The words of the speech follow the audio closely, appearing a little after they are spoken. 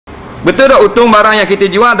Betul tak untung barang yang kita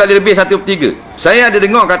jual dah lebih 1/3? Saya ada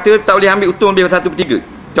dengar kata tak boleh ambil untung lebih 1/3.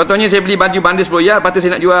 Contohnya saya beli baju bandar 10 riyal, lepas tu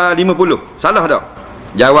saya nak jual 50. Salah tak?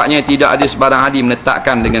 Jawabnya tidak ada sebarang hadis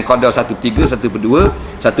menetapkan dengan qadar 1/3, 1/2,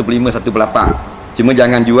 1/5, 1/8. Cuma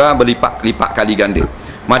jangan jual berlipat kali ganda.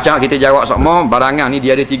 Macam kita jawab semua, barangan ni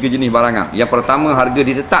dia ada 3 jenis barangan. Yang pertama, harga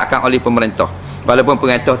ditetapkan oleh pemerintah. Walaupun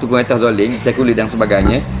pemerintah tu pemerintah zalim, sekular dan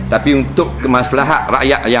sebagainya, tapi untuk kemaslahat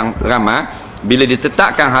rakyat yang ramai, bila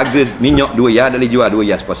ditetapkan harga minyak 2 riyal, boleh jual 2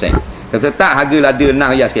 riyal 10%. Tetap harga lada 6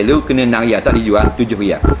 riyal sekilo, kena 6 riyal, tak dijual 7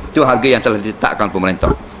 riyal. Itu harga yang telah ditetapkan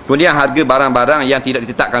pemerintah. Kemudian harga barang-barang yang tidak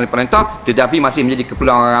ditetapkan oleh pemerintah tetapi masih menjadi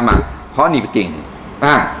keperluan orang ramai. Hal ni penting.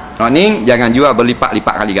 Ni jangan jual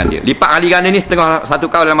berlipat-lipat kali ganda. Lipat kali ganda ni setengah satu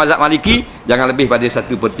kaul dalam mazhab Maliki, jangan lebih pada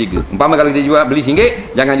 1/3. Umpama kalau kita jual beli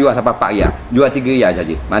RM1, jangan jual sampai 4 riyal. Jual 3 riyal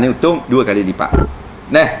saja. Mana untung 2 kali lipat.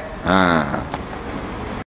 Nah.